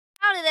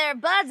Howdy there,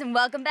 buds, and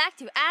welcome back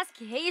to Ask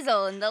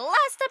Hazel. In the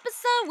last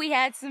episode, we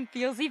had some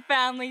feelsy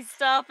family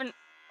stuff, and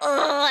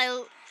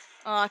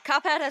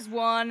Cuphead has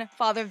won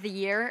Father of the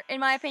Year,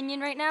 in my opinion,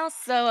 right now,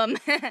 so,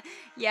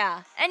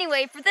 yeah.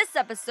 Anyway, for this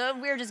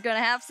episode, we're just gonna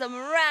have some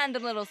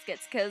random little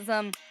skits, because,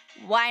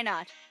 why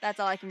not? That's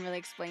all I can really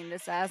explain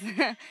this as.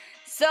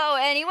 So,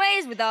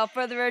 anyways, without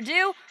further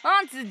ado,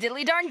 on to the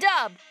diddly darn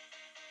dub.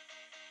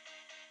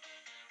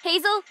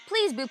 Hazel,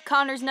 please boop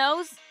Connor's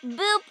nose.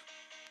 Boop.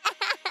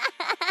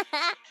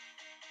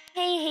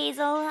 Hey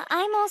Hazel,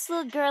 I'm also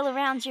a girl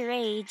around your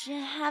age.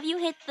 Have you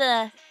hit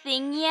the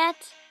thing yet?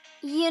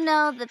 You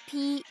know, the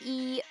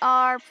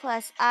PER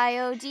plus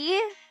IOD?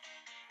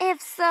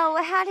 If so,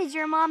 how did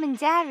your mom and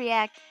dad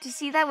react? To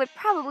see that would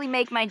probably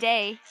make my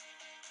day.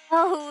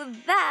 Oh,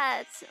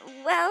 that.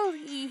 Well,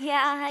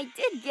 yeah, I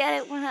did get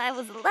it when I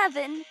was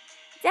 11.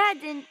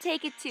 Dad didn't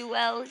take it too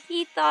well.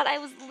 He thought I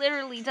was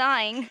literally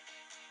dying.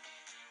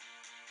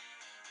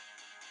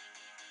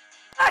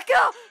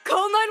 Becca!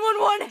 Call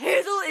 911!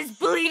 Hazel is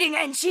bleeding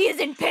and she is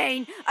in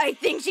pain! I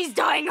think she's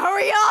dying!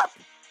 Hurry up!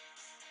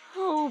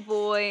 Oh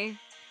boy.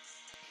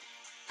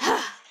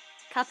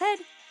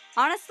 Cuphead,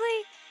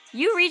 honestly,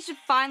 you reach a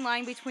fine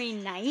line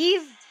between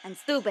naive and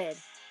stupid.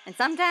 And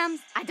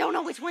sometimes, I don't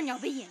know which one you're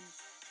being.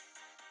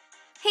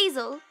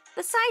 Hazel,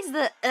 besides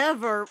the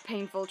ever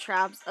painful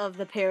traps of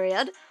the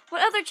period,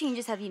 what other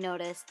changes have you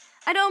noticed?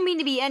 I don't mean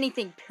to be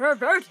anything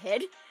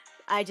perverted.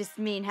 I just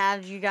mean,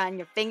 have you gotten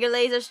your finger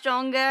laser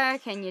stronger?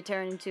 Can you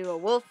turn into a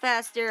wolf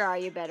faster? Are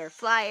you better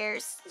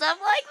flyers? Stuff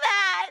like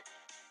that!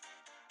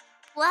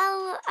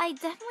 Well, I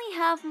definitely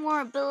have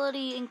more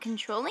ability in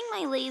controlling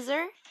my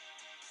laser.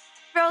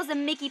 Throws a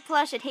Mickey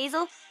plush at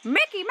Hazel.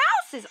 Mickey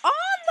Mouse is on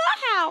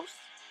the house!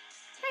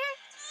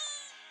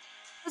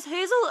 Has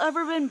Hazel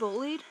ever been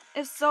bullied?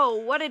 If so,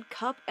 what did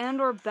Cup and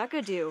or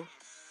Becca do?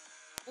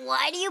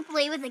 Why do you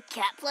play with a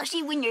cat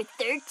plushie when you're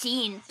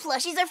 13?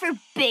 Plushies are for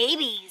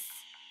babies.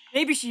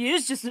 Maybe she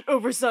is just an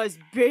oversized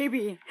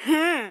baby.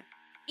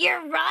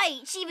 You're right.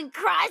 She even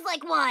cries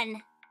like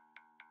one.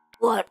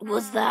 What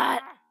was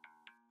that?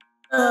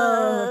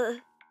 Hey,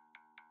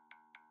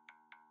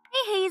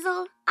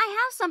 Hazel. I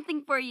have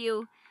something for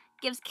you.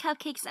 Gives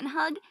cupcakes and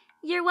hug.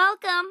 You're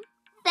welcome.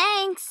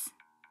 Thanks.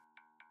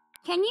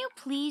 Can you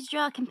please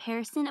draw a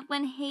comparison of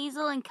when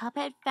Hazel and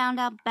Cuphead found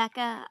out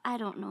Becca, I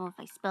don't know if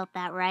I spelled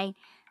that right,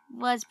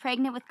 was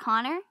pregnant with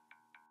Connor?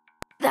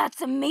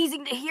 That's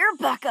amazing to hear,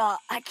 Becca.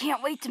 I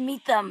can't wait to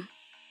meet them.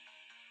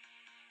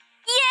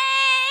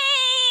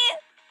 Yay!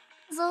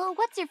 Hazel,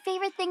 what's your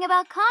favorite thing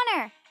about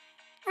Connor?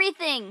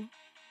 Everything.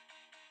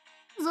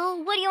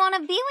 Hazel, what do you want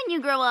to be when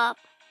you grow up?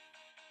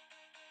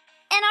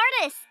 An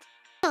artist.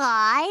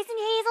 Aw, isn't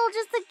Hazel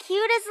just the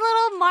cutest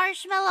little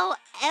marshmallow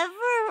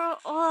ever?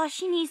 Oh,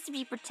 she needs to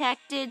be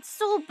protected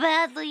so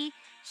badly.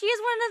 She is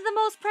one of the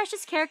most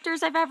precious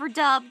characters I've ever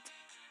dubbed.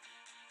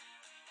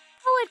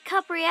 How would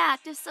Cup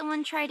react if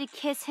someone tried to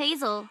kiss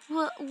Hazel?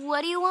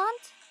 What do you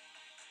want?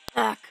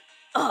 Back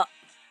up.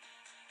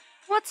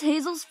 What's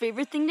Hazel's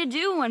favorite thing to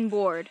do when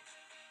bored?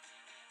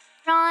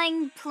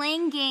 Drawing,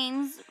 playing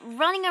games,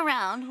 running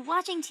around,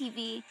 watching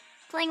TV,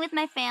 playing with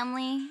my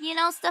family, you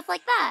know, stuff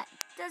like that.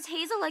 Does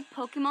Hazel like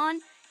Pokemon?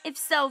 If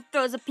so,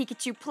 throws a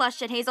Pikachu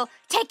plush at Hazel.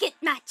 Take it,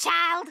 my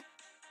child!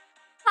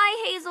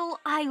 Hi, Hazel.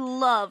 I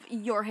love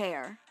your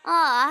hair.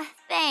 Aw,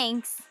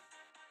 thanks.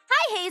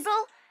 Hi,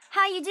 Hazel.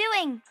 How you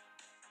doing?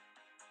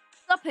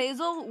 What's up,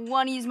 Hazel?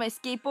 Wanna use my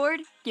skateboard?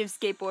 Give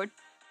skateboard.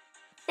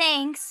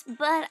 Thanks,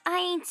 but I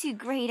ain't too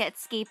great at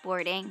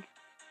skateboarding.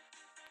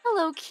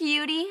 Hello,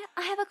 cutie.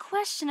 I have a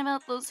question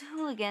about those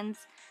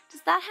hooligans.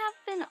 Does that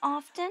happen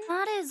often?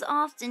 Not as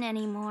often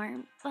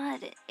anymore,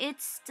 but it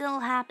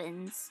still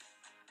happens.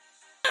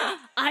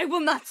 I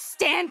will not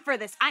stand for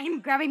this. I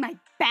am grabbing my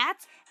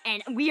bats,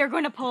 and we are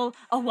going to pull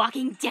a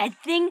Walking Dead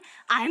thing.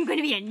 I'm going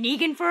to be a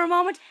Negan for a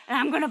moment, and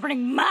I'm going to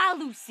bring my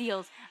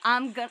Lucille's.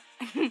 I'm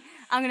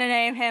gonna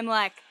name him,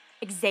 like,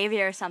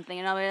 Xavier or something,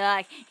 and I'll be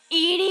like,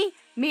 eeny,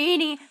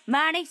 meeny,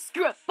 miny,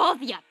 screw it, both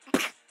of you.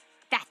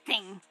 That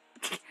thing.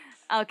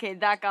 Okay,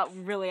 that got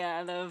really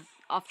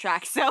off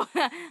track, so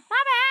my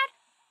bad.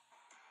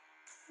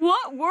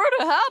 What were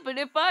to happen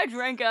if I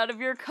drank out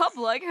of your cup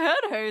like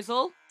head,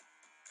 Hazel?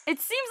 It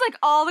seems like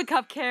all the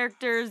Cup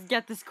characters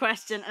get this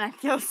question, and I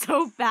feel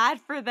so bad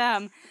for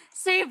them.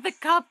 Save the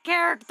Cup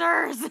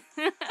characters!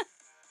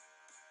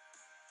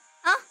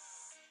 Huh?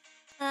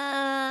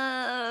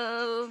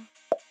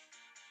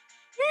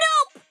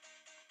 Nope!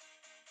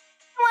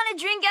 I want to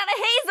drink out of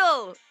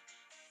Hazel!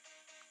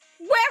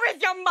 Where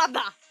is your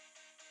mother?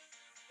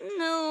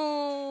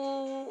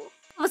 No.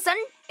 All of a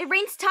sudden, it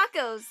rains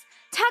tacos.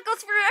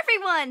 Tacos for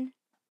everyone!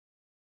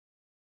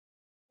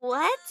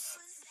 What?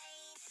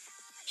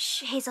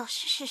 Shh, Hazel,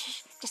 shh.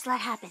 Just let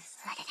it happen.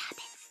 Let it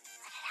happen.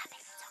 Let it happen.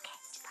 It's okay.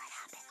 Just let it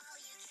happen.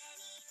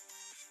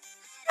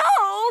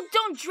 No!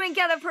 Don't drink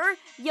out of her!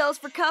 Yells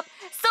for Cup.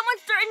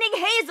 Someone's threatening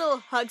Hazel!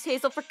 Hugs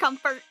Hazel for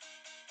comfort.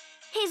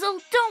 Hazel,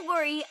 don't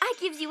worry. I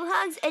gives you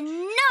hugs, and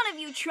none of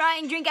you try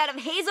and drink out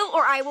of Hazel,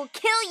 or I will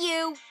kill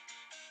you.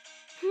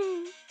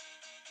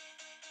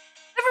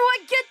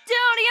 Everyone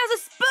with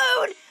a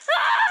spoon!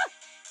 Ah!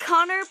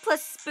 Connor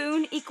plus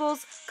spoon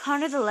equals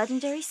Connor the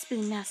legendary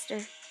spoon master.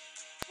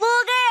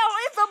 Look out!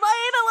 It's a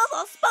baby with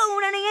a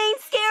spoon and he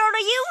ain't scared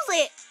to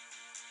use it!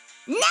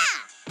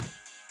 Nah!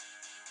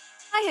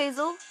 Hi,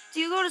 Hazel. Do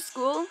you go to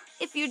school?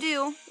 If you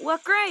do,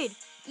 what grade?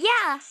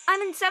 Yeah,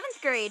 I'm in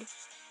 7th grade.